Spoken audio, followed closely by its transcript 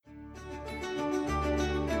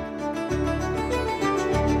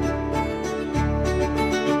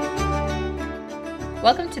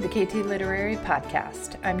Welcome to the KT Literary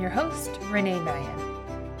Podcast. I'm your host, Renee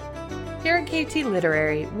Nyan. Here at KT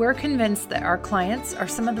Literary, we're convinced that our clients are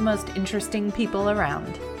some of the most interesting people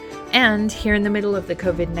around. And here in the middle of the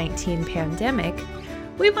COVID-19 pandemic,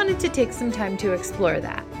 we wanted to take some time to explore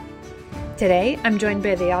that. Today, I'm joined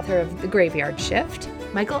by the author of The Graveyard Shift,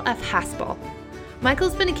 Michael F. Haspil.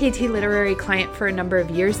 Michael's been a KT Literary client for a number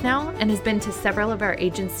of years now and has been to several of our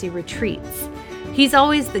agency retreats. He's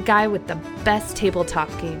always the guy with the best tabletop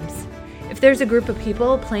games. If there's a group of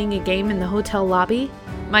people playing a game in the hotel lobby,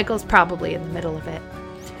 Michael's probably in the middle of it.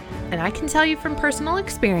 And I can tell you from personal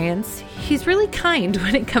experience, he's really kind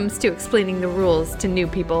when it comes to explaining the rules to new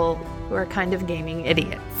people who are kind of gaming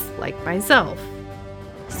idiots, like myself.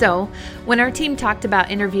 So, when our team talked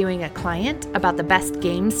about interviewing a client about the best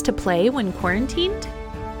games to play when quarantined,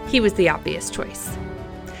 he was the obvious choice.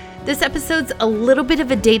 This episode's a little bit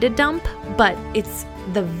of a data dump, but it's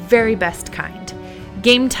the very best kind.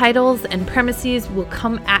 Game titles and premises will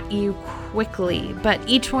come at you quickly, but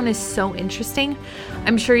each one is so interesting.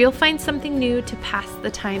 I'm sure you'll find something new to pass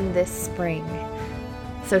the time this spring.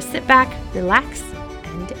 So sit back, relax,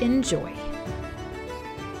 and enjoy.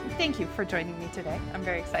 Thank you for joining me today. I'm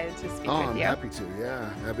very excited to speak with you. I'm happy to.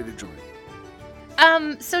 Yeah, happy to join.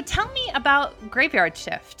 So tell me about Graveyard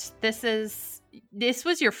Shift. This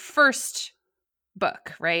was your first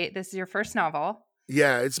book, right? This is your first novel.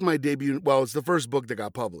 Yeah, it's my debut. Well, it's the first book that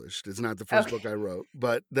got published. It's not the first book I wrote,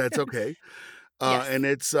 but that's okay. Yes. And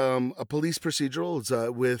it's a police procedural.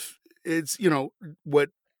 It's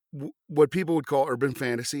what people would call urban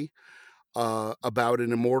fantasy, about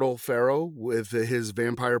an immortal pharaoh with his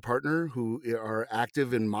vampire partner who are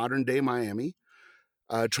active in modern day Miami,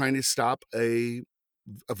 trying to stop a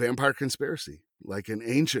vampire conspiracy, like an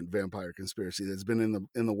ancient vampire conspiracy that's been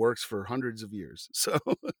in the works for hundreds of years. So,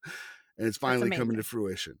 and it's finally coming to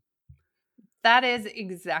fruition. That is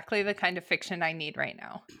exactly the kind of fiction I need right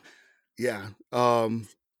now. Yeah. And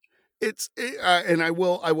I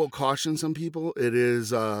will caution some people.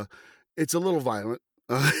 It's a little violent.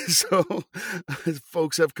 So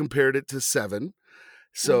folks have compared it to Seven.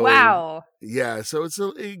 So wow. Yeah. So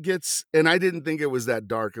it gets, and I didn't think it was that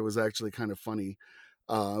dark. It was actually kind of funny.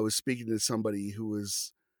 I was speaking to somebody who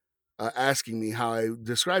was asking me how I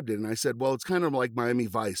described it. And I said, well, it's kind of like Miami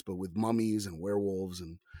Vice, but with mummies and werewolves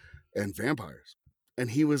and vampires.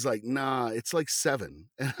 And he was like, nah, it's like Seven.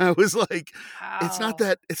 And I was like, wow. it's not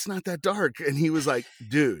that dark. And he was like,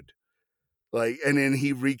 dude, and then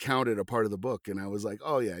he recounted a part of the book. And I was like,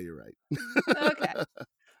 oh yeah, you're right. Okay.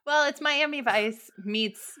 Well, it's Miami Vice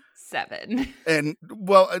meets Seven. And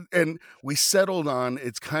we settled on,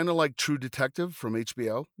 it's kind of like True Detective from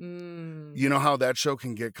HBO. You know how that show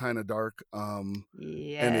can get kind of dark?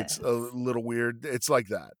 Yes. And it's a little weird. It's like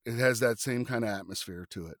that. It has that same kind of atmosphere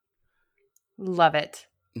to it. Love it.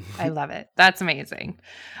 I love it. That's amazing.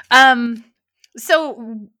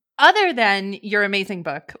 So other than your amazing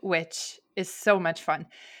book, which is so much fun,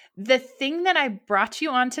 the thing that I brought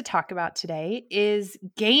you on to talk about today is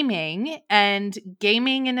gaming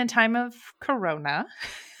in a time of corona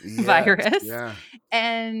virus. Yeah.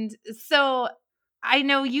 And so I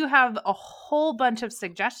know you have a whole bunch of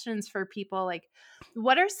suggestions for people. Like,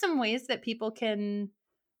 what are some ways that people can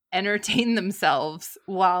entertain themselves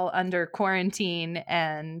while under quarantine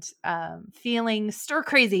and feeling stir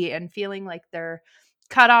crazy and feeling like they're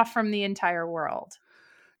cut off from the entire world?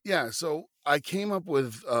 Yeah, so I came up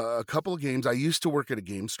with a couple of games. I used to work at a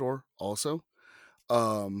game store also,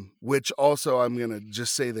 which also I'm going to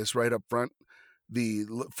just say this right up front. The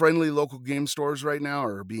friendly local game stores right now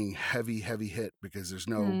are being heavy hit because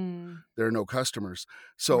there are no customers.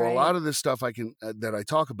 So Right. A lot of this stuff that I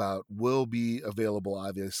talk about will be available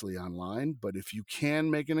obviously online, but if you can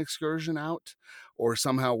make an excursion out or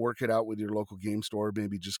somehow work it out with your local game store,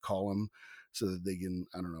 maybe just call them so that they can,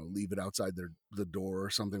 I don't know, leave it outside the door or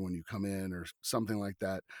something when you come in or something like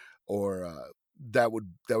that, or that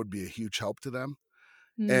would be a huge help to them.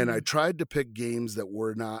 And I tried to pick games that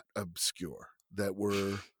were not obscure, that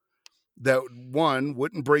one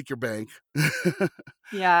wouldn't break your bank,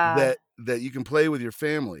 Yeah, that you can play with your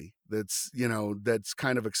family, that's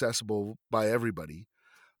kind of accessible by everybody,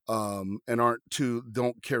 and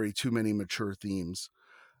don't carry too many mature themes.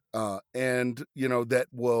 And that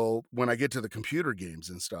will, when I get to the computer games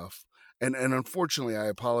and stuff, and unfortunately I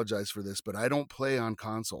apologize for this, but I don't play on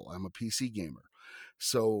console. I'm a PC gamer.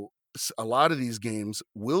 So a lot of these games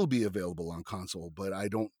will be available on console, but I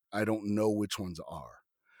don't know which ones are.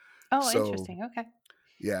 Oh, so, interesting. Okay.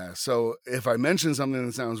 Yeah. So if I mention something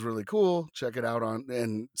that sounds really cool, check it out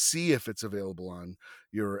and see if it's available on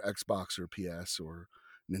your Xbox or PS or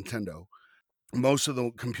Nintendo. most of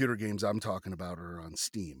the computer games I'm talking about are on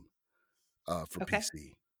Steam for Okay.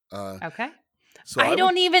 PC. Okay. So I I would.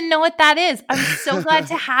 don't even know what that is. I'm so glad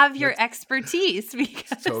to have your That's expertise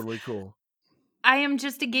because totally cool. I am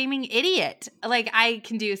just a gaming idiot. Like I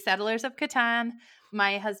can do Settlers of Catan.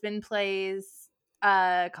 My husband plays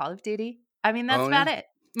Call of Duty. I mean, that's Oh yeah, about it.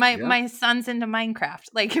 My yeah, my son's into Minecraft.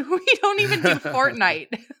 Like we don't even do Fortnite.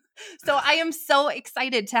 So I am so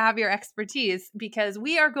excited to have your expertise because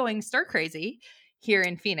we are going stir crazy here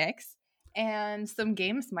in Phoenix and some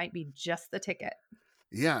games might be just the ticket.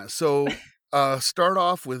 yeah. So start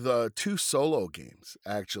off with 2 solo games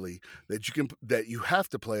actually that you have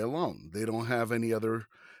to play alone. They don't have any other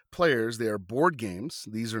players. They are board games.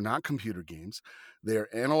 These are not computer games. They are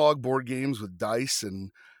analog board games with dice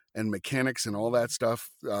and mechanics and all that stuff.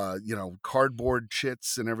 Cardboard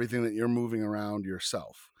chits and everything that you're moving around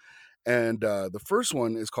yourself. And the first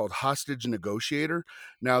one is called Hostage Negotiator.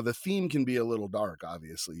 Now the theme can be a little dark.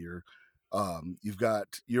 Obviously, you're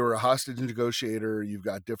a hostage negotiator. You've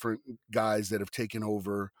got different guys that have taken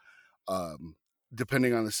over. Um,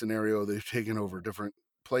 Depending on the scenario, they've taken over different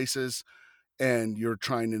places, and you're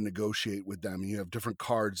trying to negotiate with them. You have different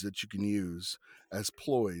cards that you can use as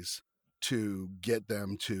ploys to get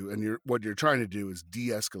them to, and what you're trying to do is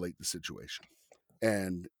de-escalate the situation.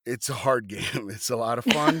 And it's a hard game. It's a lot of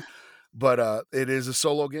fun, but it is a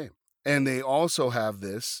solo game. And they also have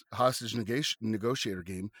this hostage negotiator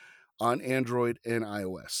game on Android and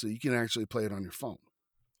iOS, so you can actually play it on your phone,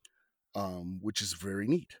 which is very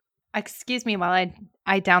neat. Excuse me while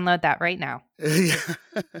I download that right now. Yeah.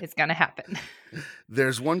 It's going to happen.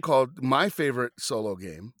 There's one called my favorite solo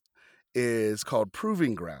game is called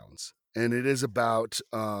Proving Grounds, and it is about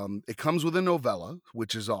it comes with a novella,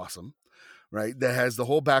 which is awesome, right? That has the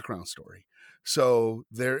whole background story. So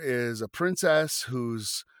there is a princess who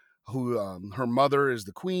her mother is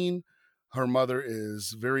the queen. Her mother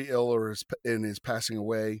is very ill and is passing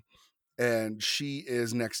away, and she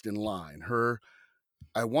is next in line.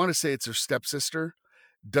 I want to say it's her stepsister,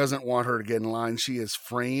 doesn't want her to get in line. She is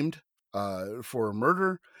framed for a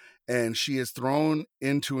murder, and she is thrown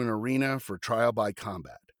into an arena for trial by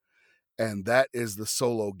combat. And that is the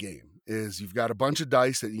solo game. Is you've got a bunch of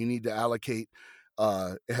dice that you need to allocate.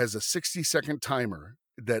 It has a 60-second timer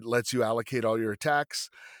that lets you allocate all your attacks,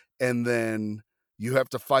 and then you have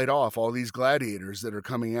to fight off all these gladiators that are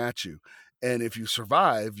coming at you. And if you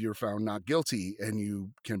survive, you're found not guilty and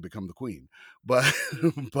you can become the queen. But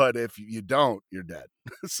but if you don't, you're dead.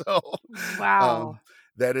 So Wow.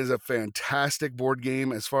 that is a fantastic board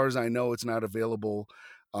game. As far as I know, it's not available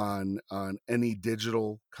on any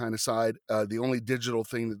digital kind of side. The only digital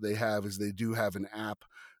thing that they have is they do have an app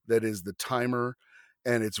that is the timer,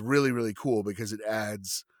 and it's really really cool because it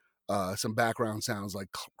adds some background sounds like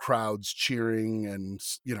crowds cheering and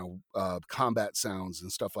combat sounds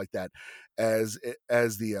and stuff like that as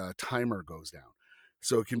the timer goes down.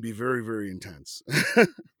 So it can be very very intense.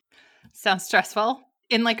 Sounds stressful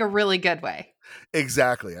in like a really good way.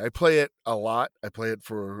 Exactly. I play it a lot. I play it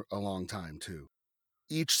for a long time too.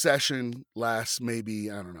 Each session lasts maybe,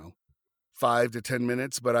 I don't know, 5 to 10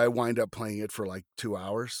 minutes, but I wind up playing it for like 2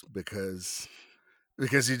 hours because you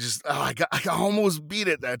just I almost beat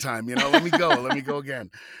it that time. Let me go again.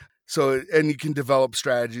 So, and you can develop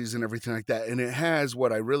strategies and everything like that. And it has,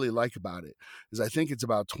 what I really like about it is I think it's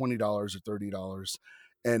about $20 or $30,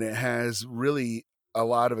 and it has really a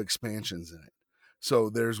lot of expansions in it. So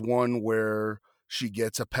there's one where she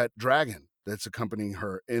gets a pet dragon that's accompanying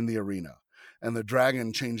her in the arena, and the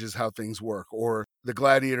dragon changes how things work. Or the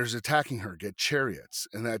gladiators attacking her get chariots,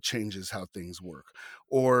 and that changes how things work.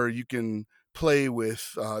 Or you can play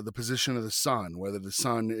with the position of the sun, whether the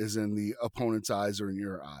sun is in the opponent's eyes or in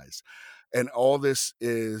your eyes. And all this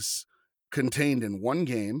is contained in one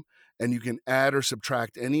game, and you can add or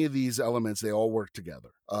subtract any of these elements. They all work together.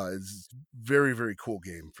 It's very, very cool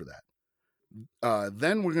game for that.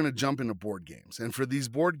 Then we're going to jump into board games. And for these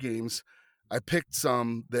board games, I picked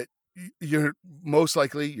some that you're most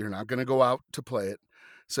likely you're not going to go out to play it.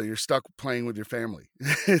 So you're stuck playing with your family.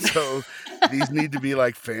 So these need to be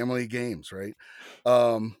like family games, right?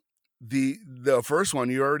 The first one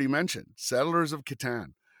you already mentioned, Settlers of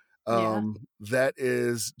Catan. Yeah. That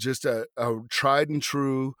is just a tried and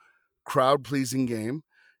true crowd pleasing game.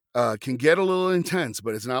 Can get a little intense,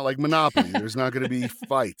 but it's not like Monopoly. There's not going to be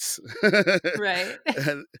fights. Right.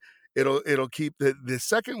 And it'll keep the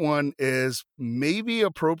second one is maybe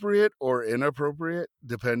appropriate or inappropriate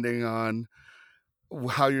depending on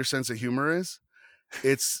how your sense of humor is.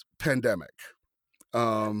 It's Pandemic.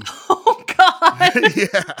 Oh God.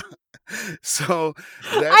 Yeah. So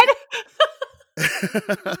that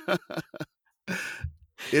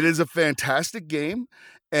I It is a fantastic game,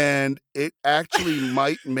 and it actually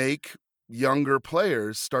might make younger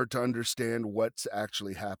players start to understand what's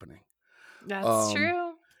actually happening. That's Um,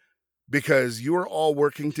 true. because you are all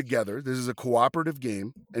working together. This is a cooperative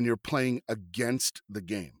game, and you're playing against the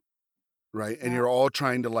game, right? And Yeah. you're all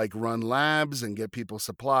trying to like run labs and get people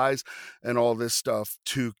supplies and all this stuff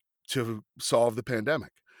to solve the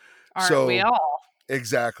pandemic. Aren't we So all?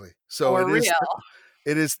 exactly. So For real.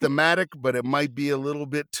 it is thematic, but it might be a little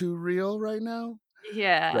bit too real right now. So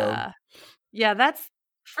Yeah. Yeah, that's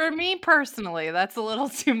for me personally, that's a little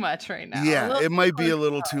too much right now. A yeah, little it too might be close a to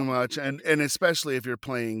little too home. much, and especially if you're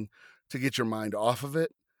playing to get your mind off of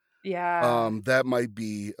it, Yeah. that might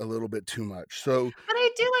be a little bit too much. So But I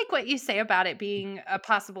do like what you say about it being a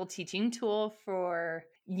possible teaching tool for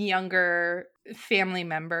younger family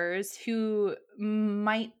members who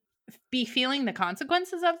might be feeling the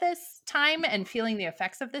consequences of this time and feeling the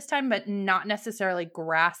effects of this time, but not necessarily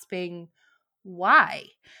grasping why.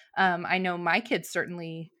 I know my kids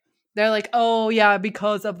certainly, they're like, oh, yeah,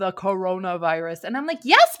 because of the coronavirus. And I'm like,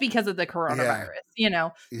 yes, because of the yeah, coronavirus, yeah,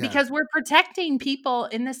 because we're protecting people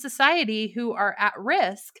in this society who are at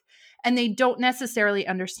risk and they don't necessarily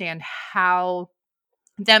understand how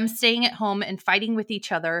them staying at home and fighting with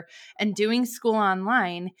each other and doing school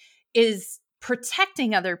online is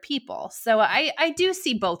protecting other people. So I do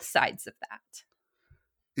see both sides of that.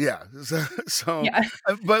 yeah. So Yeah.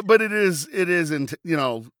 but it is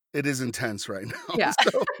intense right now. Yeah.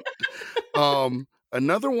 So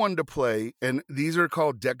another one to play, and these are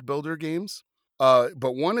called deck builder games.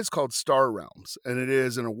 But one is called Star Realms, and it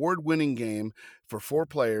is an award-winning game for 4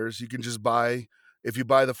 players. You can just buy if you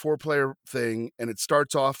buy the 4-player thing, and it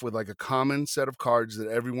starts off with like a common set of cards that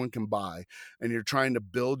everyone can buy, and you're trying to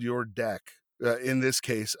build your deck. In this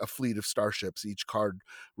case, a fleet of starships. Each card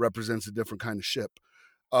represents a different kind of ship,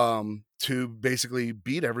 to basically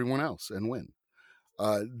beat everyone else and win.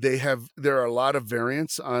 There are a lot of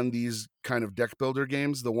variants on these kind of deck builder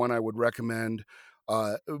games. The one I would recommend,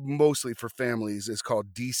 mostly for families, is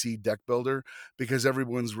called DC Deck Builder, because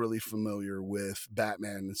everyone's really familiar with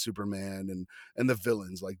Batman and Superman and the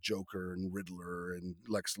villains like Joker and Riddler and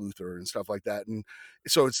Lex Luthor and stuff like that. And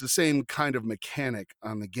so it's the same kind of mechanic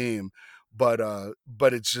on the game, but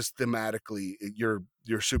it's just thematically your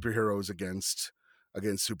superheroes against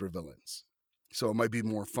supervillains. So it might be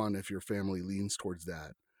more fun if your family leans towards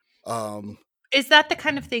that. Um, Is that the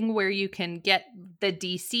kind of thing where you can get the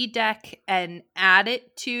DC deck and add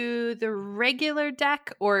it to the regular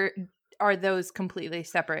deck, or are those completely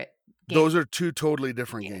separate those are 2 totally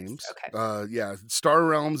different games? games. Okay. Yeah, Star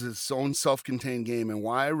Realms is its own self-contained game, and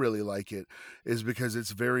why I really like it is because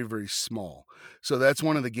it's very, very small. So that's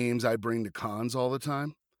one of the games I bring to cons all the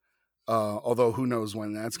time. Although who knows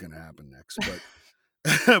when that's going to happen next, but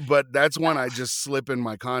but that's one I just slip in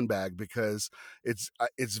my con bag because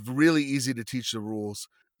it's really easy to teach the rules.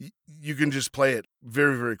 You can just play it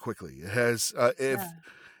very, very quickly. It has if Yeah.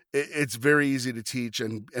 it's very easy to teach,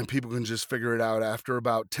 and people can just figure it out after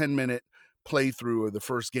about 10-minute playthrough of the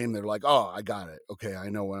first game. They're like, oh, I got it. Okay, I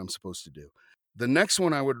know what I'm supposed to do. The next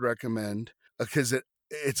one I would recommend, because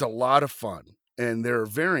it's a lot of fun and there are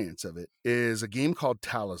variants of it, is a game called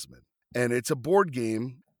Talisman. And it's a board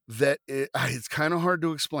game that it's kind of hard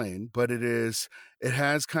to explain, but it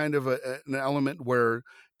has kind of an element where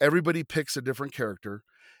everybody picks a different character,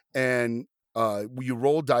 and you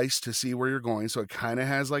roll dice to see where you're going. So it kind of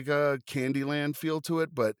has like a Candyland feel to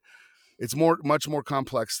it, but it's much more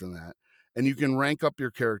complex than that. And you can rank up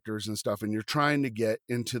your characters and stuff, and you're trying to get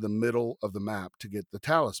into the middle of the map to get the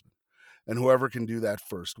talisman. And whoever can do that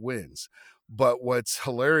first wins. But what's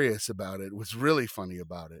hilarious about it, what's really funny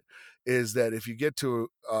about it, is that if you get to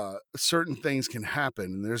certain things can happen,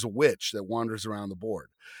 and there's a witch that wanders around the board.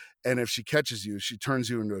 And if she catches you, she turns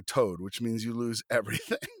you into a toad, which means you lose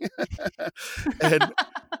everything. and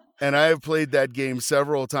and I have played that game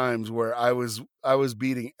several times where I was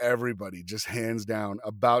beating everybody just hands down,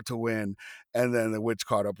 about to win, and then the witch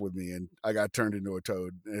caught up with me and I got turned into a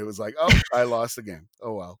toad. And it was like, oh, I lost the game.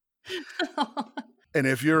 Oh well. And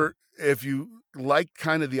if you like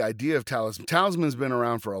kind of the idea of Talisman's been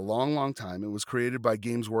around for a long, long time. It was created by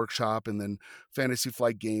Games Workshop, and then Fantasy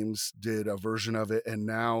Flight Games did a version of it, and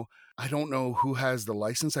now I don't know who has the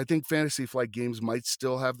license. I think Fantasy Flight Games might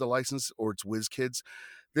still have the license, or it's WizKids.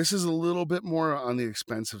 This is a little bit more on the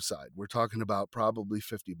expensive side. We're talking about probably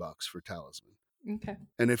 $50 for Talisman. Okay.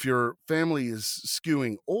 And if your family is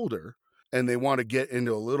skewing older and they want to get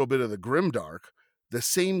into a little bit of the grimdark, the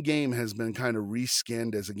same game has been kind of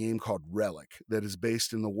reskinned as a game called Relic that is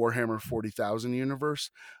based in the Warhammer 40,000 universe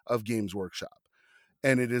of Games Workshop.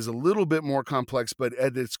 and it is a little bit more complex, but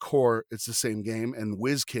at its core, it's the same game. And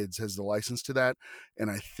WizKids has the license to that, and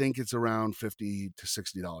I think it's around $50 to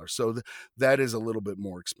 $60. So that is a little bit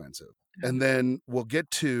more expensive. And then we'll get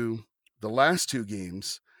to the last two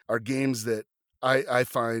games are games that I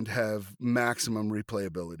find have maximum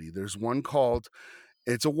replayability. There's one called,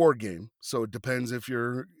 it's a war game, so it depends if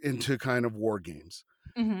you're into kind of war games.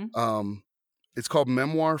 Mm-hmm. It's called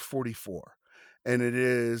Memoir 44, and it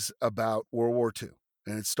is about World War II.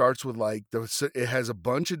 And it starts with it has a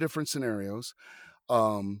bunch of different scenarios.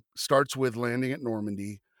 Starts with landing at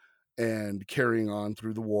Normandy and carrying on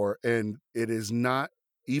through the war. And it is not,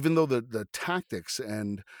 even though the tactics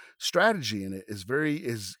and strategy in it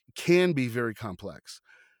can be very complex.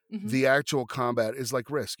 Mm-hmm. The actual combat is like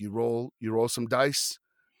Risk. You roll some dice,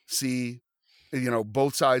 see,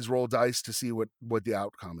 both sides roll dice to see what the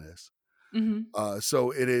outcome is. Mm-hmm.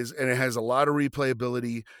 So it is, and it has a lot of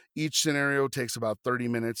replayability. Each scenario takes about 30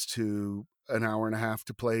 minutes to an hour and a half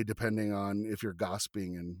to play, depending on if you're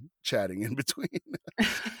gossiping and chatting in between.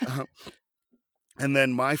 uh, and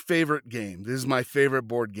then my favorite game, this is my favorite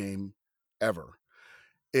board game ever,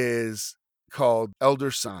 is called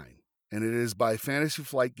Elder Sign, and it is by Fantasy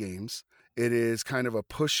Flight Games. It is kind of a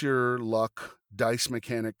push your luck dice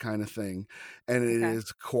mechanic kind of thing, and it Okay.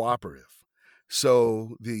 is cooperative.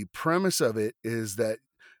 So the premise of it is that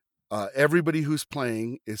everybody who's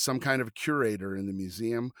playing is some kind of curator in the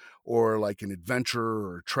museum, or like an adventurer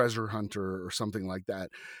or treasure hunter or something like that.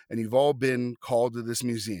 And you've all been called to this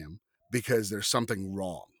museum because there's something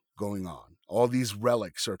wrong going on. All these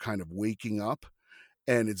relics are kind of waking up,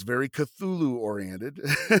 and it's very Cthulhu oriented.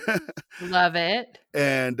 Love it.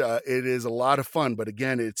 And it is a lot of fun. But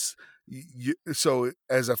again, so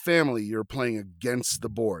as a family, you're playing against the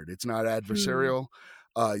board. It's not adversarial.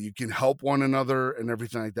 You can help one another and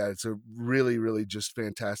everything like that. It's a really, really just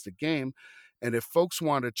fantastic game. And if folks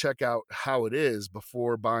want to check out how it is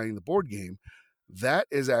before buying the board game, that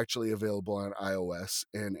is actually available on iOS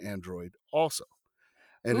and Android also.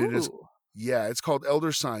 And it is, Ooh. yeah, it's called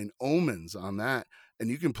Elder Sign Omens on that, and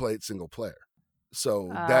you can play it single player. So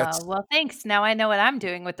that's, Well, thanks. Now I know what I'm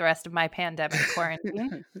doing with the rest of my pandemic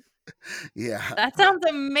quarantine. yeah. That sounds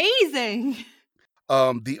amazing.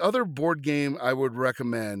 The other board game I would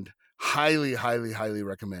recommend, highly, highly, highly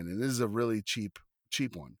recommend, and this is a really cheap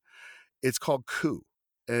one. It's called Coup,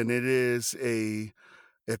 and it is a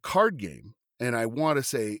card game, and I want to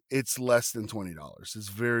say it's less than $20. It's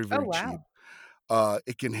very, Oh, very cheap. wow.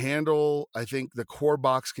 It can handle, I think the core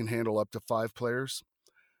box can handle up to 5 players.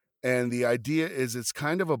 And the idea is it's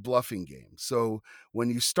kind of a bluffing game. So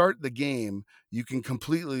when you start the game, you can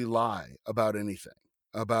completely lie about anything,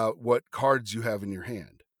 about what cards you have in your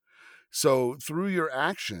hand. So through your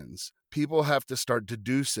actions, people have to start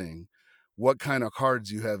deducing what kind of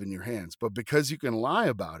cards you have in your hands. But because you can lie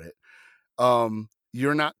about it,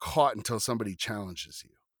 you're not caught until somebody challenges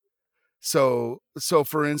you. So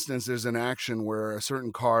for instance, there's an action where a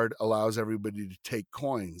certain card allows everybody to take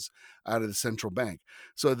coins out of the central bank.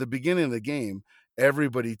 So at the beginning of the game,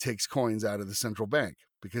 everybody takes coins out of the central bank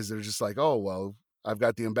because they're just like, oh, well, I've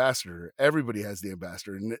got the ambassador. Everybody has the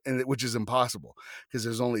ambassador, which is impossible because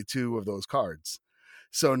there's only 2 of those cards.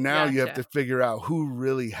 So now you have to Gotcha. figure out who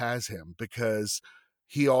really has him, because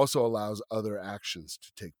he also allows other actions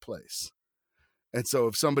to take place. And so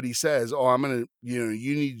if somebody says, "Oh, I'm going to, you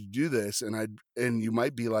need to do this," and you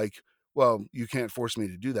might be like, "Well, you can't force me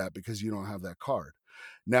to do that because you don't have that card."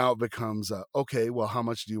 Now it becomes, okay, well, how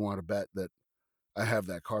much do you want to bet that I have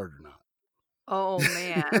that card or Oh,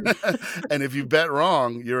 man. not? And if you bet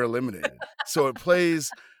wrong, you're eliminated. So it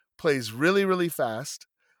plays really, really fast,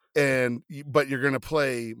 but you're going to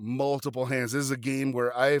play multiple hands. This is a game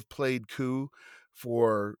where I have played Coup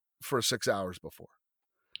for 6 hours before.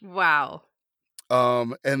 Wow.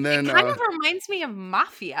 And It then kind of reminds me of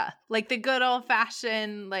Mafia, like the good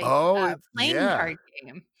old-fashioned, playing yeah. card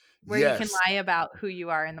game where you can Yes. lie about who you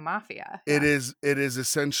are in the Mafia. It Yeah. is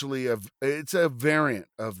essentially it's a variant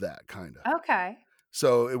of that kind of. Okay.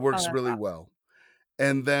 So it Oh, works that's really awesome. well.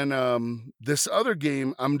 And then this other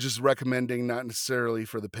game I'm just recommending, not necessarily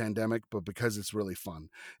for the pandemic, but because it's really fun.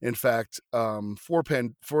 In fact, for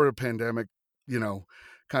a pandemic,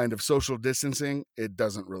 kind of social distancing, it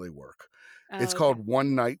doesn't really work. Oh, It's okay. called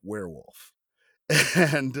One Night Werewolf.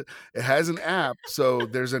 And it has an app. So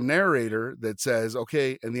there's a narrator that says,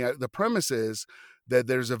 okay, and the premise is that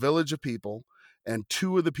there's a village of people, and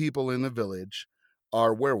 2 of the people in the village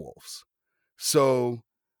are werewolves. So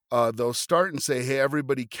they'll start and say, hey,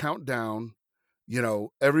 everybody count down,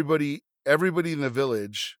 everybody in the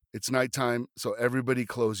village, it's nighttime, so everybody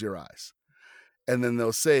close your eyes. and then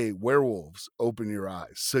they'll say, werewolves, open your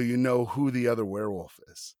eyes. So you know who the other werewolf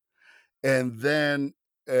is. And then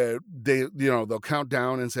they'll count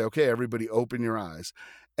down and say, okay, everybody open your eyes.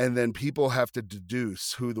 And then people have to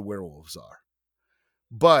deduce who the werewolves are.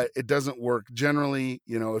 But it doesn't work generally.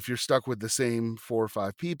 If you're stuck with the same 4 or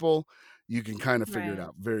 5 people, you can kind of figure it Right.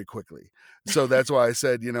 out very quickly. So that's why I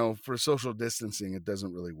said, for social distancing, it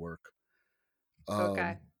doesn't really work.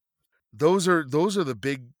 Okay. Those are the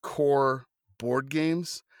big core board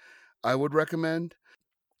games I would recommend.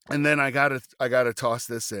 And then I gotta toss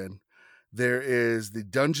this in. There is the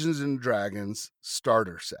Dungeons and Dragons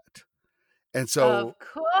starter set. And so, Of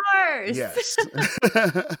course. yes,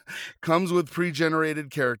 comes with pre-generated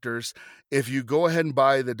characters. If you go ahead and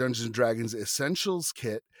buy the Dungeons and Dragons Essentials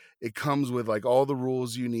kit, it comes with like all the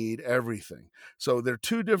rules you need, everything. So they're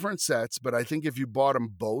 2 different sets, but I think if you bought them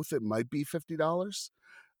both, it might be $50.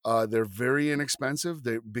 They're very inexpensive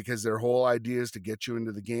because their whole idea is to get you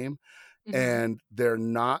into the game, and they're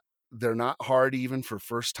not hard even for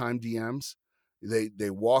first time DMs. They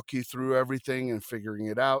walk you through everything and figuring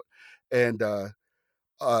it out, and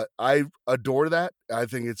I adore that. I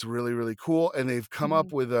think it's really, really cool. And they've come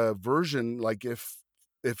up with a version, like if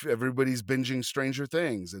everybody's binging Stranger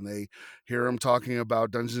Things and they hear them talking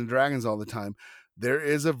about Dungeons and Dragons all the time, there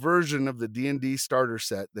is a version of the D&D starter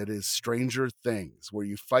set that is Stranger Things, where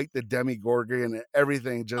you fight the Demigorgon and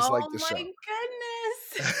everything just like Oh the my show.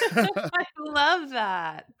 goodness. I love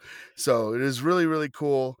that. So it is really, really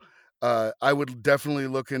cool. I would definitely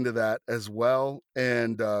look into that as well.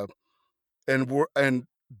 And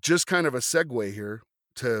just kind of a segue here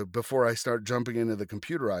to before I start jumping into the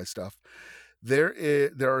computerized stuff.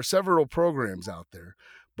 There are several programs out there,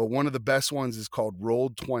 but one of the best ones is called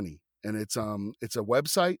Roll20, and it's a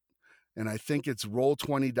website, and I think it's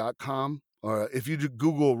roll20.com. Or if you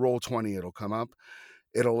Google Roll20, it'll come up.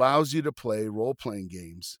 It allows you to play role-playing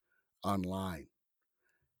games online.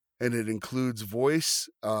 And it includes voice.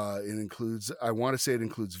 I want to say it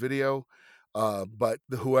includes video. But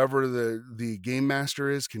whoever the game master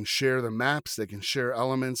is can share the maps. They can share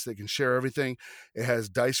elements. They can share everything. It has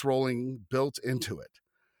dice rolling built into it.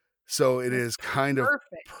 So it is kind of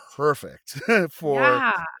perfect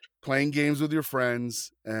for playing games with your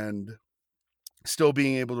friends and still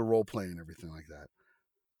being able to role play and everything like that.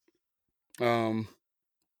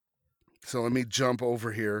 So let me jump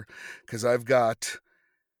over here because I've got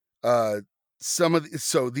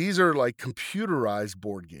so these are like computerized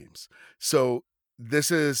board games. So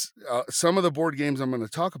this is some of the board games I'm going to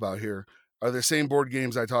talk about here are the same board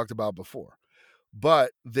games I talked about before,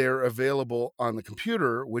 but they're available on the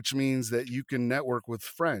computer, which means that you can network with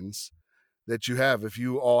friends that you have. If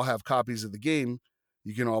you all have copies of the game,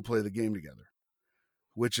 you can all play the game together,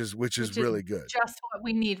 which is really good. Just what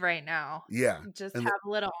we need right now. Yeah. Just have a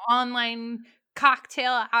little online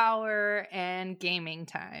cocktail hour and gaming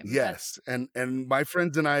time. Yes. And my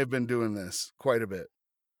friends and I have been doing this quite a bit.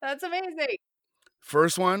 That's amazing.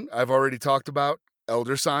 First one I've already talked about,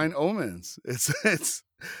 Elder Sign Omens. It's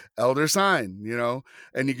Elder Sign,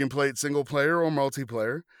 and you can play it single player or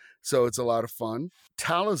multiplayer. So it's a lot of fun.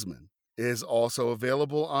 Talisman is also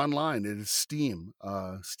available online. It is Steam.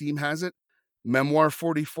 Steam has it. Memoir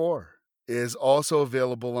 44 is also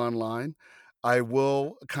available online. I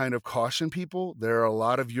will kind of caution people. There are a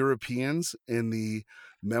lot of Europeans in the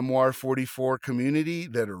Memoir 44 community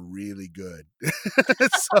that are really good.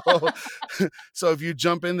 So if you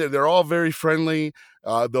jump in there, they're all very friendly.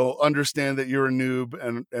 They'll understand that you're a noob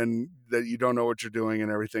and that you don't know what you're doing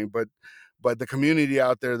and everything. But the community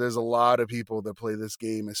out there, there's a lot of people that play this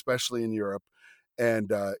game, especially in Europe, and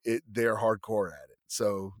they're hardcore at it.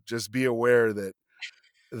 So just be aware that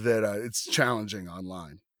it's challenging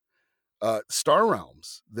online. Star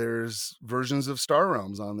Realms, there's versions of Star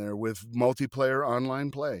Realms on there with multiplayer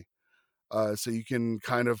online play. So you can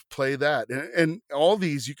kind of play that. And all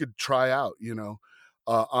these you could try out,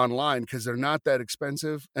 online because they're not that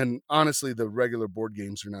expensive. And honestly, the regular board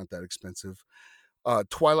games are not that expensive.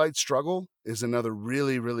 Twilight Struggle is another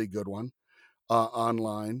really, really good one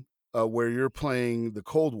online where you're playing the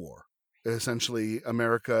Cold War, essentially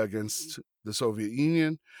America against the Soviet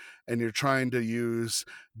Union, and you're trying to use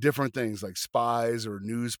different things like spies or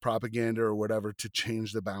news propaganda or whatever to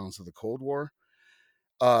change the balance of the Cold War.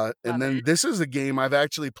 And then this is a game I've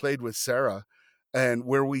actually played with Sarah, and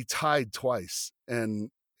where we tied twice, and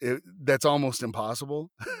that's almost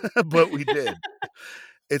impossible, but we did.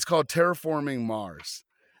 It's called Terraforming Mars.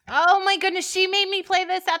 Oh my goodness, she made me play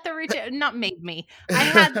this at the not made me. I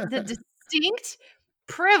had the distinct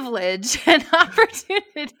privilege and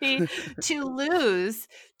opportunity to lose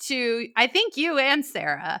to, I think, you and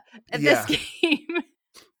Sarah at this game.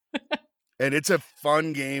 And it's a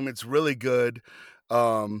fun game. It's really good.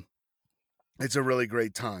 Um, it's a really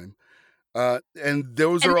great time. And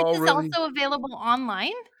those And are all this is really, also available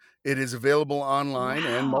online? it is available online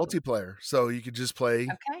and Wow. multiplayer. So you could just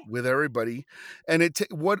play Okay. with everybody. And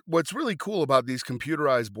what's really cool about these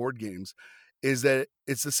computerized board games is that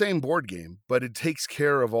it's the same board game, but it takes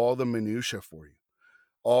care of all the minutia for you.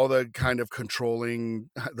 All the kind of controlling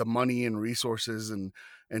the money and resources and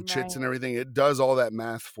chits and Right. everything. It does all that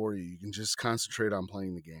math for you. You can just concentrate on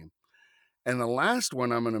playing the game. And the last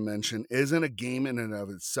one I'm going to mention isn't a game in and of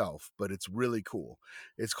itself, but it's really cool.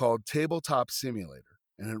 It's called Tabletop Simulator,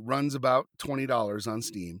 and it runs about $20 on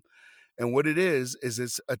Steam. And what it is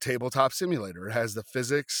it's a tabletop simulator. It has the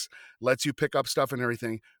physics, lets you pick up stuff and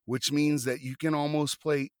everything, which means that you can almost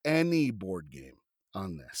play any board game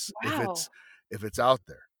on this Wow. if it's out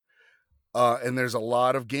there. And there's a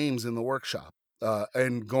lot of games in the workshop,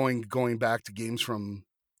 and going back to games from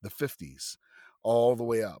the 50s all the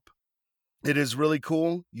way up. It is really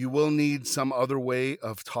cool. You will need some other way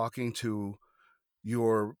of talking to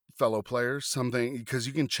your fellow players, something because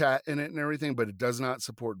you can chat in it and everything, but it does not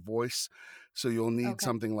support voice. So you'll need Okay.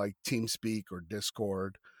 something like TeamSpeak or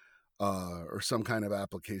Discord, or some kind of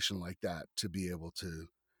application like that to be able to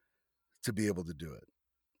do it.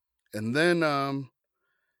 And then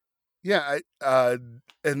yeah,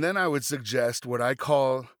 and then I would suggest what I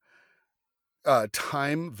call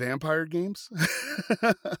time vampire games.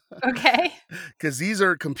 Okay. Because these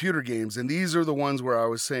are computer games, and these are the ones where I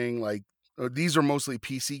was saying like these are mostly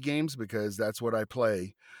PC games because that's what I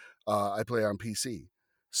play. I play on PC,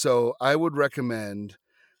 so I would recommend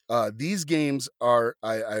these games. Are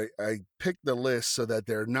I picked the list so that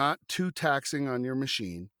they're not too taxing on your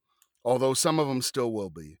machine, although some of them still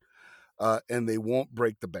will be, and they won't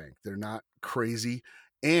break the bank. They're not crazy,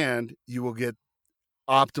 and you will get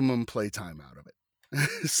optimum playtime out of it.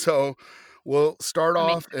 So we'll start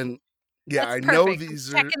off, Amazing. and yeah, That's I know perfect. It's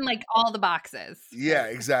these are, checking, like, all the boxes. yeah, Right.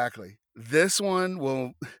 exactly. This one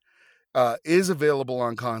will is available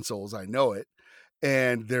on consoles. I know it,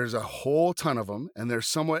 and there's a whole ton of them, and they're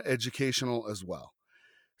somewhat educational as well.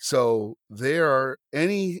 So there are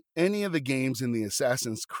any of the games in the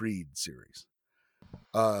Assassin's Creed series.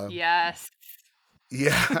 Uh, Yes.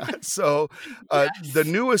 yeah, so the Yes.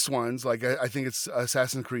 newest ones, like I think it's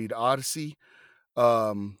Assassin's Creed Odyssey.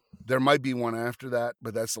 There might be one after that,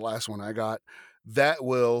 but that's the last one I got. That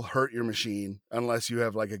will hurt your machine unless you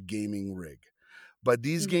have like a gaming rig. But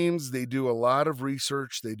these Mhm. games, they do a lot of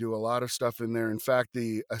research. They do a lot of stuff in there. In fact,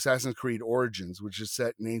 the Assassin's Creed Origins, which is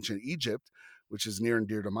set in ancient Egypt, which is near and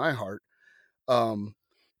dear to my heart, um,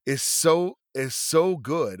 is so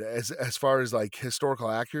good as far as like historical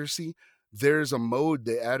accuracy. There's a mode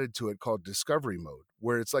they added to it called Discovery Mode,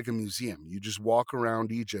 where it's like a museum. You just walk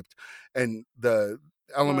around Egypt, and the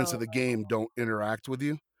elements of Whoa. the game don't interact with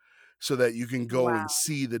you, so that you can go Wow. and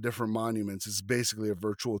see the different monuments. It's basically a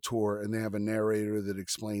virtual tour, and they have a narrator that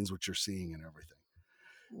explains what you're seeing and everything.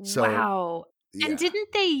 So, Wow. And yeah. didn't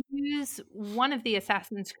they use one of the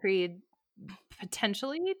Assassin's Creed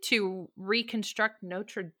potentially to reconstruct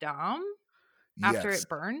Notre Dame after Yes. it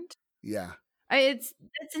burned? Yeah. It's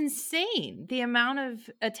insane, the amount of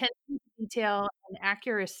attention to detail and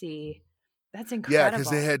accuracy. That's Yeah, because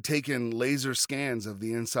they incredible. had taken laser scans of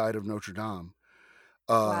the inside of Notre Dame,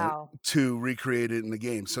 uh, Wow. to recreate it in the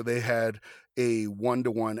game. So they had a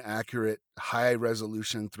one-to-one accurate,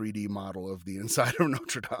 high-resolution 3D model of the inside of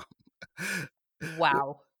Notre Dame.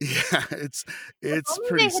 Wow. Yeah, If it's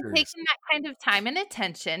only they pretty had serious. taken that kind of time and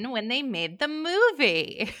attention when they made the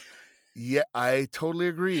movie. Yeah, I totally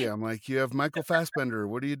agree. I'm like, "You have Michael Fassbender,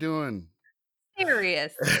 what are you doing?"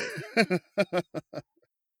 Seriously.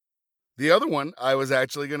 The other one I was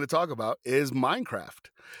actually gonna talk about is Minecraft.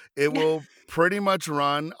 It will pretty much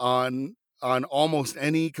run on almost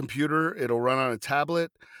any computer. It'll run on a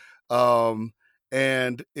tablet, um,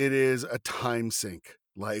 and it is a time sink,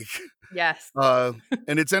 like, Yes. uh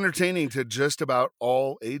and it's entertaining to just about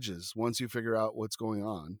all ages once you figure out what's going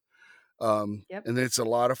on, Yep. and it's a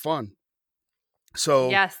lot of fun.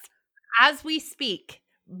 So Yes. As we speak,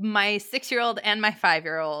 my 6-year-old and my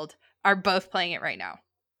 5-year-old are both playing it right now.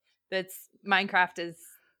 That's Minecraft is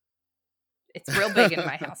it's real big in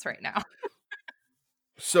my house right now.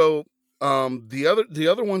 So, the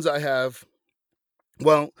other ones I have,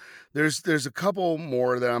 well, there's a couple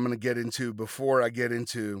more that I'm gonna get into before I get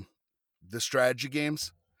into the strategy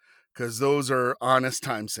games, because those are honest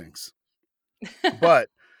time sinks. But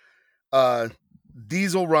uh,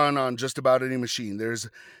 these will run on just about any machine. There's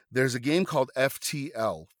a game called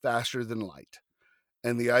FTL, Faster Than Light,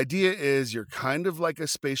 and the idea is you're kind of like a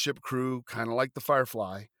spaceship crew, kind of like the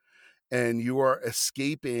Firefly, and you are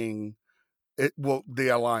escaping the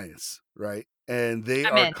Alliance, right? And they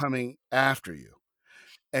I'm are in. coming after you,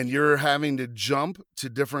 and you're having to jump to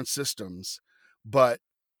different systems, but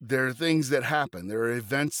there are things that happen. There are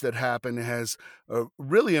events that happen. It has a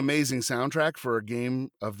really amazing soundtrack for a game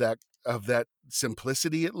of that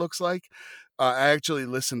simplicity. It looks like I actually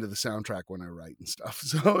listen to the soundtrack when I write and stuff,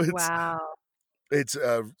 so Wow. it's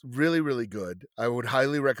really really good. I would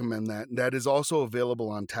highly recommend that. That is also available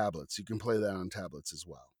on tablets. You can play that on tablets as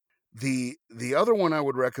well. The other one I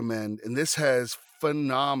would recommend, and this has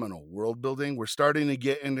phenomenal world building. We're starting to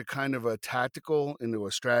get into kind of a tactical, into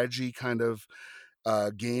a strategy kind of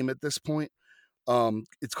game at this point.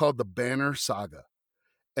 It's called the Banner Saga,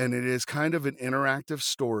 and it is kind of an interactive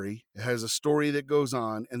story. It has a story that goes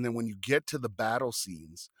on, and then when you get to the battle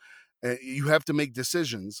scenes, you have to make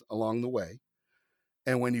decisions along the way.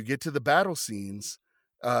 And when you get to the battle scenes,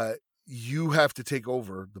 uh, you have to take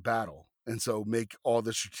over the battle, and so make all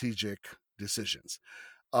the strategic decisions.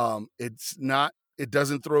 It's not, it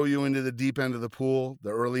doesn't throw you into the deep end of the pool.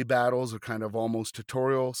 The early battles are kind of almost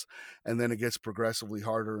tutorials, and then it gets progressively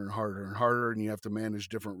harder and harder and harder, and you have to manage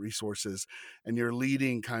different resources, and you're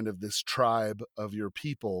leading kind of this tribe of your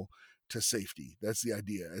people to safety. That's the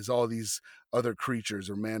idea, as all these other creatures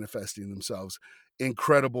are manifesting themselves.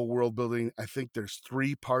 Incredible world building. I think there's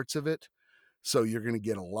 3 parts of it, so you're going to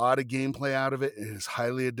get a lot of gameplay out of it. It is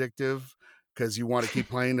highly addictive because you want to keep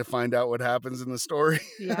playing to find out what happens in the story.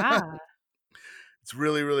 Yeah. It's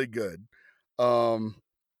really, really good. Um,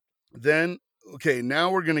 then, okay,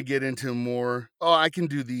 now we're going to get into more. Oh, I can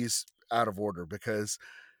do these out of order because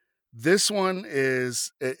this one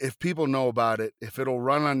is, if people know about it, if it'll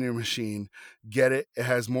run on your machine, get it. It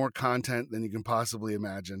has more content than you can possibly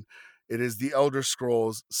imagine. It is the Elder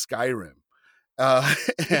Scrolls Skyrim. Uh,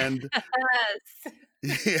 and Yes.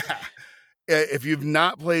 yeah, if you've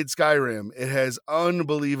not played Skyrim, it has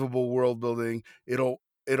unbelievable world building. It'll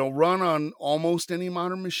run on almost any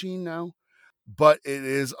modern machine now, but it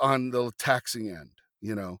is on the taxing end.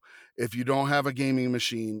 You know, if you don't have a gaming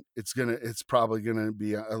machine, it's probably gonna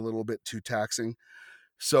be a little bit too taxing.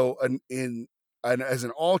 So, as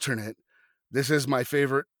an alternate, this is my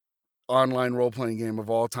favorite online role playing game of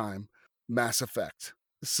all time, Mass Effect.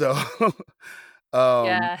 So, um,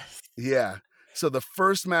 Yes. yeah. So the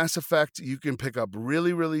first Mass Effect you can pick up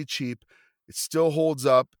really, really cheap. It still holds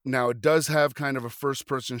up. Now it does have kind of a first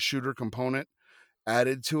person shooter component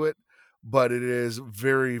added to it, but it is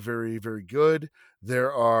very, very, very good.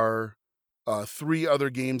 There are 3 other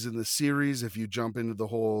games in the series if you jump into the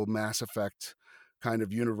whole Mass Effect kind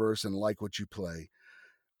of universe and like what you play.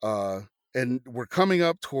 Uh, and we're coming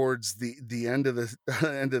up towards the end of the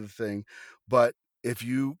end of the thing, but if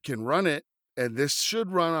you can run it, and this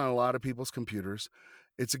should run on a lot of people's computers,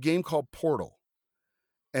 it's a game called Portal,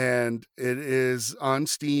 and it is on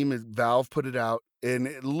Steam. Valve put it out, and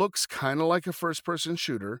it looks kind of like a first-person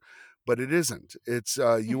shooter, but it isn't. It's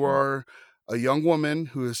you Mhm. are a young woman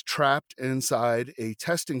who is trapped inside a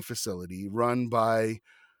testing facility run by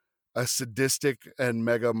a sadistic and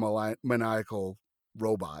mega maniacal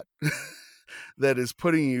robot that is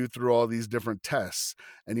putting you through all these different tests.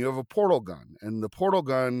 And you have a portal gun, and the portal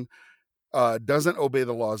gun doesn't obey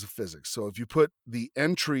the laws of physics. So if you put the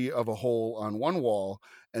entry of a hole on one wall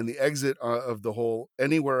and the exit of the hole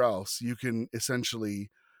anywhere else, you can essentially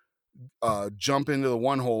jump into the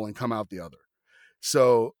one hole and come out the other.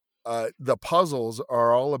 So the puzzles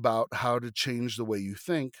are all about how to change the way you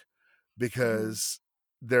think, Mhm. because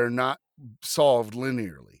they're not solved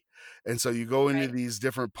linearly. And so you go into Right. these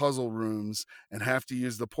different puzzle rooms and have to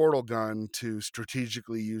use the portal gun to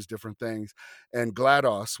strategically use different things. And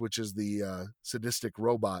GLaDOS, which is the sadistic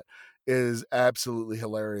robot, is absolutely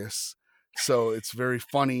hilarious. So it's very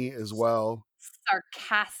funny as well.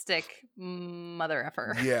 Sarcastic mother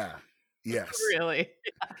effer. Yeah. Yes. Really.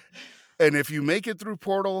 And if you make it through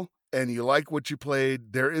Portal and you like what you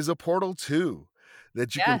played, there is a Portal 2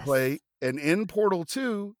 that you can Yes. play. And in Portal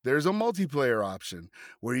 2, there's a multiplayer option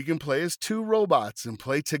where you can play as 2 robots and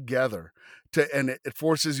play together, and it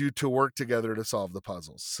forces you to work together to solve the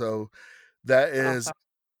puzzles. So that That's is awesome.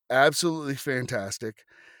 absolutely fantastic.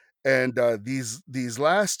 And these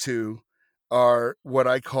last 2 are what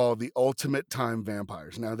I call the ultimate time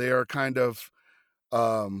vampires. Now they are kind of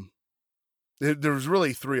um there's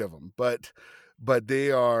really 3 of them, but uh,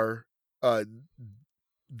 they are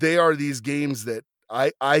these games that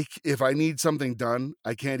if I need something done,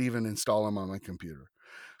 I can't even install them on my computer,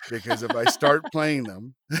 because if I start playing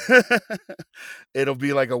them, it'll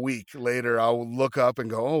be like a week later. I'll look up and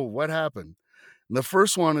go, "Oh, what happened?" And the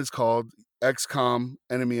first one is called XCOM: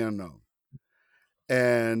 Enemy Unknown,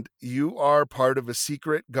 and you are part of a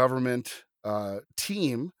secret government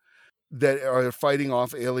team that are fighting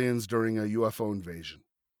off aliens during a UFO invasion.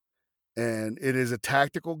 And it is a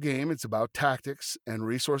tactical game. It's about tactics and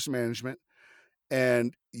resource management,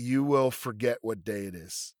 and you will forget what day it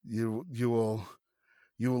is. You will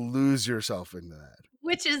lose yourself into that.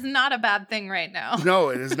 Which is not a bad thing right now. No,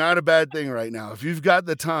 it is not a bad thing right now. If you've got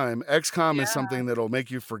the time, XCOM is Yeah. something that'll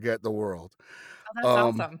make you forget the world. Oh, that's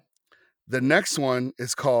awesome. The next one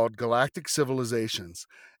is called Galactic Civilizations,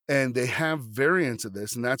 and they have variants of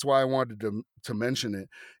this, and that's why I wanted to mention it.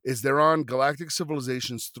 Is they're on Galactic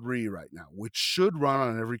Civilizations 3 right now, which should run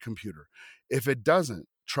on every computer. If it doesn't,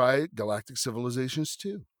 try Galactic Civilizations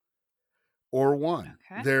 2 or 1.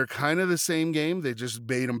 Okay. They're kind of the same game. They just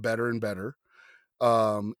made them better and better.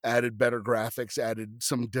 Added better graphics, added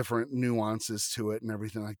some different nuances to it and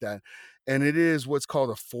everything like that. And it is what's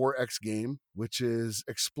called a 4X game, which is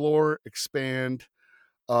explore, expand.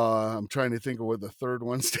 I'm trying to think of what the third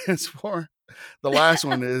one stands for. The last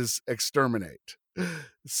one is exterminate.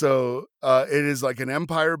 So it is like an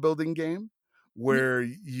empire building game where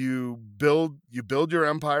you build your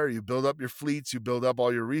empire, you build up your fleets, you build up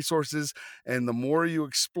all your resources, and the more you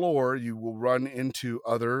explore, you will run into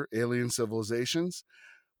other alien civilizations,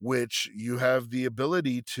 which you have the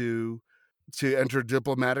ability to enter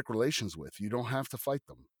diplomatic relations with. You don't have to fight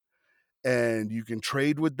them, and you can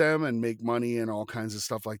trade with them and make money and all kinds of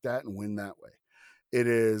stuff like that and win that way. It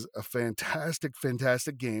is a fantastic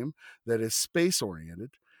game that is space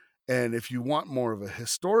oriented. And if you want more of a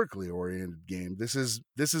historically oriented game, this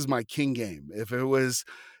is my king game. If I was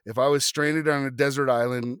stranded on a desert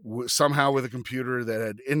island somehow with a computer that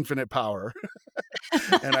had infinite power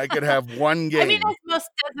and I could have one game. I mean, as most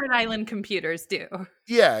desert island computers do.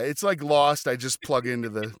 Yeah, it's like Lost. I just plug into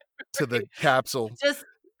the capsule. Just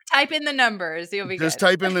type in the numbers. You'll be just good.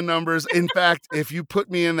 type in the numbers. In fact, if you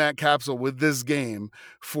put me in that capsule with this game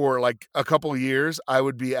for like a couple of years, I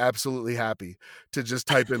would be absolutely happy to just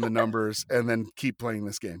type in the numbers and then keep playing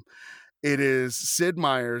this game. It is Sid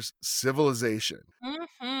Meier's Civilization.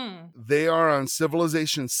 Mm-hmm. They are on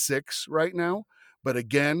Civilization 6 right now. But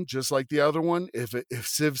again, just like the other one, if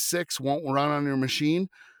Civ 6 won't run on your machine,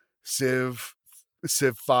 Civ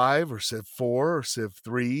 5 or Civ 4 or Civ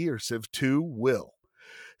 3 or Civ 2 will.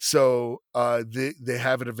 So they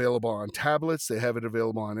have it available on tablets. They have it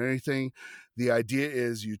available on anything. The idea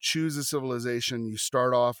is you choose a civilization. You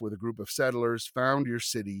start off with a group of settlers, found your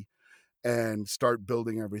city, and start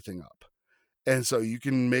building everything up. And so you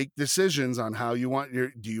can make decisions on how you want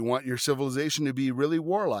do you want your civilization to be really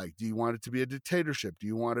warlike? Do you want it to be a dictatorship? Do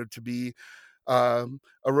you want it to be a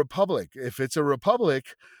republic? If it's a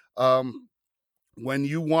republic, when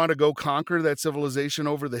you want to go conquer that civilization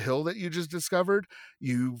over the hill that you just discovered,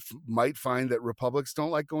 you might find that republics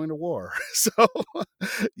don't like going to war. So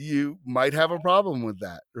you might have a problem with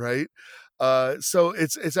that, right? So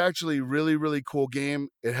it's actually really, really cool game.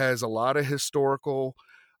 It has a lot of historical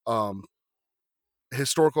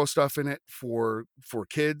stuff in it for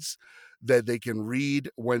kids that they can read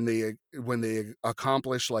when they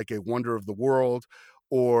accomplish like a wonder of the world,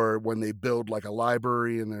 or when they build like a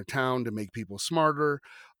library in their town to make people smarter.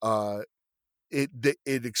 It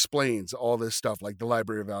explains all this stuff, like the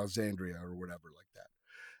Library of Alexandria or whatever like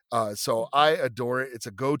that. So I adore it. It's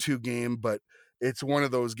a go-to game, but it's one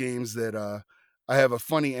of those games that I have a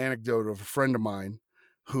funny anecdote of a friend of mine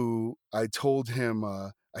who I told him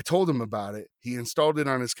about it. He installed it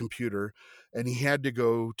on his computer, and he had to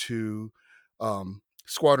go to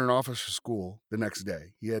Squadron Officer School the next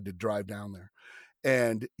day. He had to drive down there.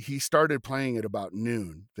 And he started playing it about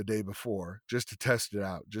noon the day before just to test it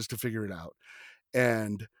out, just to figure it out.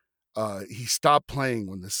 And he stopped playing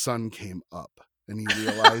when the sun came up, and he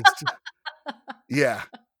realized,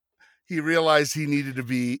 he realized he needed to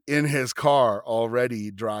be in his car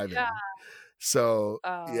already driving. Yeah. So,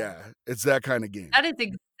 it's that kind of game. That is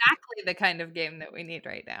exactly the kind of game that we need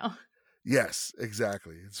right now. Yes,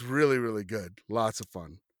 exactly. It's really, really good. Lots of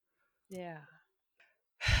fun. Yeah.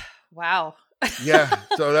 Wow. Yeah.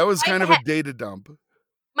 So that was kind of a data dump.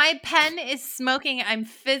 My pen is smoking. I'm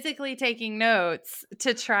physically taking notes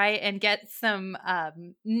to try and get some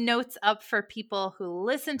notes up for people who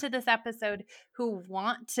listen to this episode who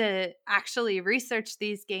want to actually research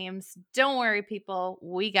these games. Don't worry, people.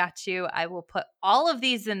 We got you. I will put all of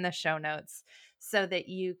these in the show notes so that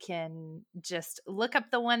you can just look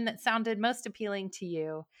up the one that sounded most appealing to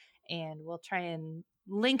you, and we'll try and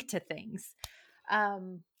link to things.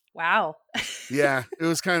 Wow. Yeah, it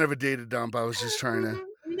was kind of a data dump. I was just trying to...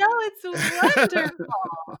 No, it's wonderful.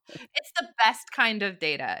 It's the best kind of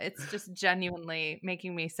data. It's just genuinely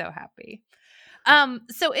making me so happy.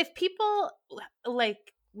 So if people like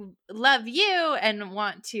love you and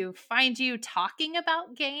want to find you talking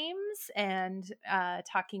about games and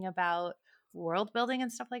talking about world building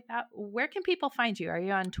and stuff like that, where can people find you? Are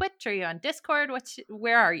you on Twitch? Are you on Discord?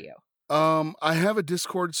 Where are you? I have a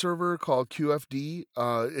Discord server called QFD,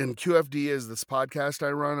 and QFD is this podcast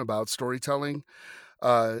I run about storytelling.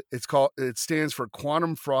 It stands for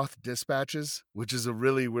Quantum Froth Dispatches, which is a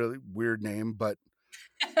really, really weird name, but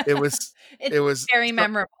it was, It's it was, very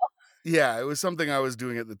memorable. yeah, it was something I was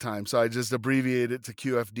doing at the time. So I just abbreviated it to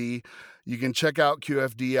QFD. You can check out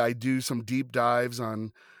QFD. I do some deep dives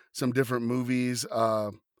on some different movies.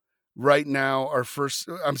 Right now,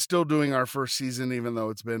 I'm still doing our first season, even though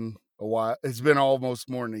it's been a while. It's been almost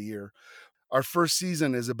more than a year. Our first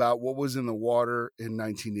season is about what was in the water in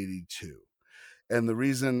 1982. And the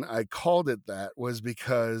reason I called it that was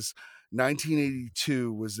because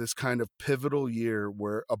 1982 was this kind of pivotal year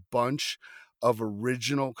where a bunch of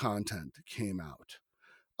original content came out.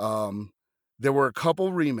 There were a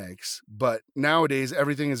couple remakes, but nowadays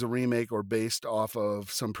everything is a remake or based off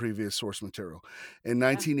of some previous source material. In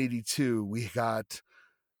 1982, we got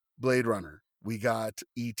Blade Runner, we got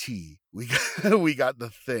E.T., we got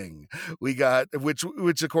The Thing, we got which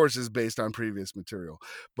of course is based on previous material,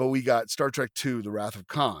 but we got Star Trek II: The Wrath of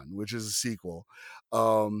Khan, which is a sequel.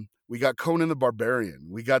 We got Conan the Barbarian,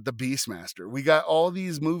 we got The Beastmaster, we got all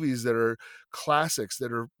these movies that are classics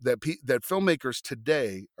that filmmakers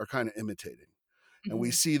today are kind of imitating. And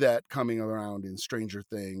we see that coming around in Stranger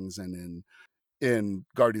Things and in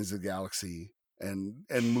Guardians of the Galaxy and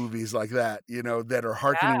movies like that, that are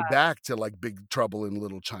harkening back to like Big Trouble in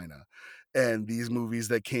Little China and these movies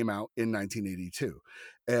that came out in 1982.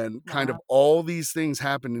 And kind of all these things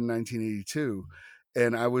happened in 1982.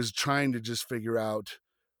 And I was trying to just figure out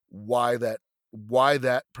why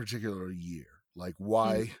that particular year, like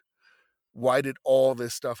why did all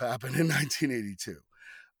this stuff happen in 1982?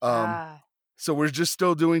 So we're just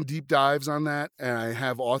still doing deep dives on that. And I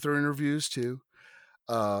have author interviews too,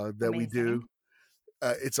 that we do.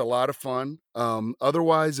 It's a lot of fun.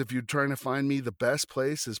 Otherwise, if you're trying to find me, the best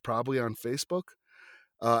place is probably on Facebook.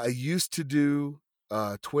 I used to do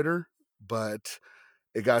Twitter, but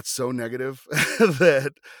it got so negative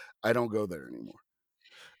that I don't go there anymore.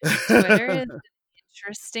 Twitter is an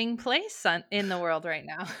interesting place in the world right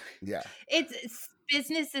now. Yeah. It's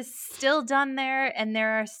business is still done there, and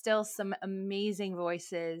there are still some amazing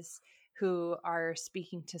voices who are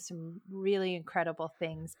speaking to some really incredible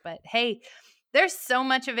things. But hey, there's so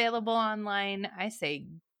much available online. I say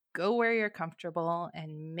go where you're comfortable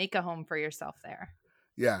and make a home for yourself there.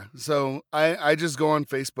 Yeah. So I just go on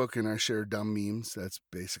Facebook and I share dumb memes. That's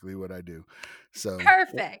basically what I do. So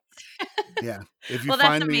perfect. Yeah. If you well,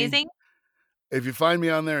 find that's amazing. If you find me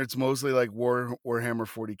on there, it's mostly like Warhammer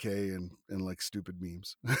 40K and like stupid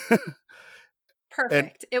memes.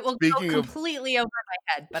 Perfect. It will go completely over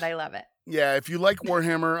my head, but I love it. Yeah, if you like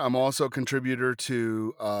Warhammer, I'm also a contributor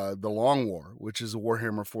to The Long War, which is a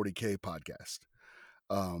Warhammer 40K podcast.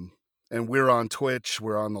 And we're on Twitch.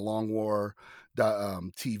 We're on The Long War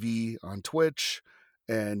TV on Twitch,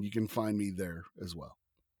 and you can find me there as well.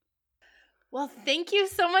 Well, thank you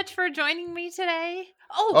so much for joining me today.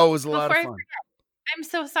 Oh, it was a lot of fun. I'm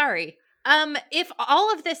so sorry. If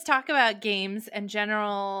all of this talk about games and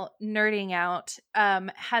general nerding out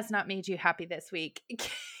has not made you happy this week,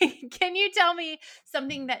 can you tell me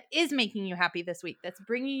something that is making you happy this week, that's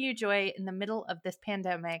bringing you joy in the middle of this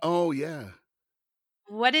pandemic? Oh, yeah.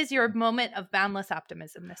 What is your moment of boundless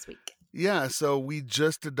optimism this week? Yeah, so we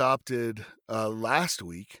just adopted last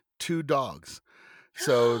week 2 dogs.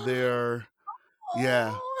 So they're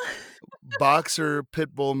boxer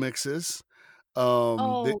pit bull mixes.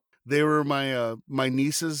 They were my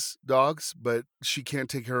niece's dogs, but she can't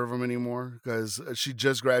take care of them anymore because she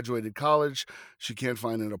just graduated college. She can't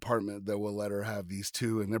find an apartment that will let her have these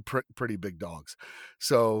 2, and they're pretty big dogs.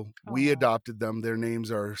 So we adopted them. Their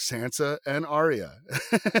names are Sansa and Arya.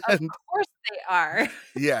 Of course they are.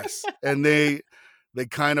 Yes, and they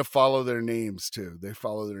kind of follow their names too. They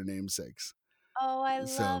follow their namesakes. Oh, I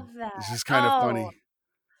love that. It's just kind of funny.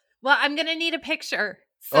 Well, I'm gonna need a picture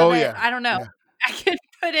so that I don't know. Yeah. I can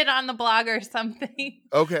put it on the blog or something.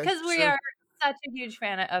 Okay. Because we are such a huge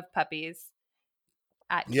fan of puppies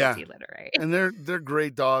at KT Literary. And they're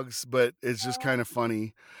great dogs, but it's just kind of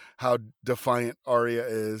funny how defiant Arya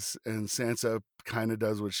is, and Sansa kind of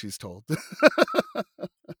does what she's told. Well,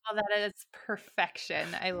 that is perfection.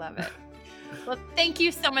 I love it. Well, thank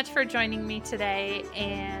you so much for joining me today,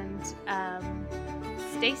 and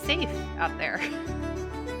stay safe out there.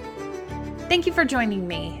 Thank you for joining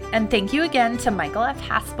me, and thank you again to Michael F.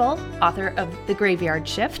 Haspil, author of The Graveyard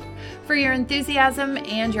Shift, for your enthusiasm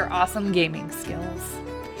and your awesome gaming skills.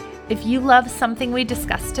 If you love something we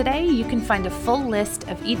discussed today, you can find a full list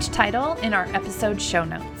of each title in our episode show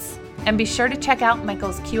notes. And be sure to check out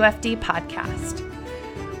Michael's QFD podcast.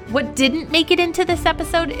 What didn't make it into this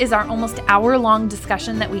episode is our almost hour-long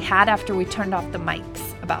discussion that we had after we turned off the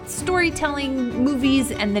mics about storytelling, movies,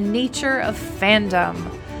 and the nature of fandom.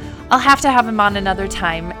 I'll have to have him on another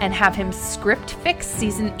time and have him script fix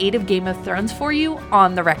Season 8 of Game of Thrones for you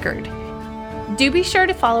on the record. Do be sure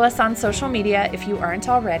to follow us on social media if you aren't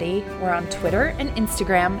already. We're on Twitter and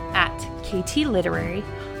Instagram at KT Literary,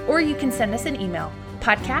 or you can send us an email,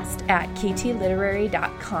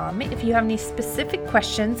 podcast@ktliterary.com, if you have any specific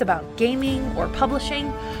questions about gaming or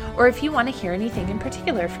publishing, or if you want to hear anything in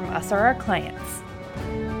particular from us or our clients.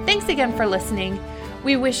 Thanks again for listening.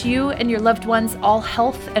 We wish you and your loved ones all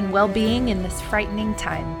health and well-being in this frightening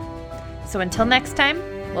time. So until next time,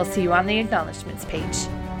 we'll see you on the acknowledgements page.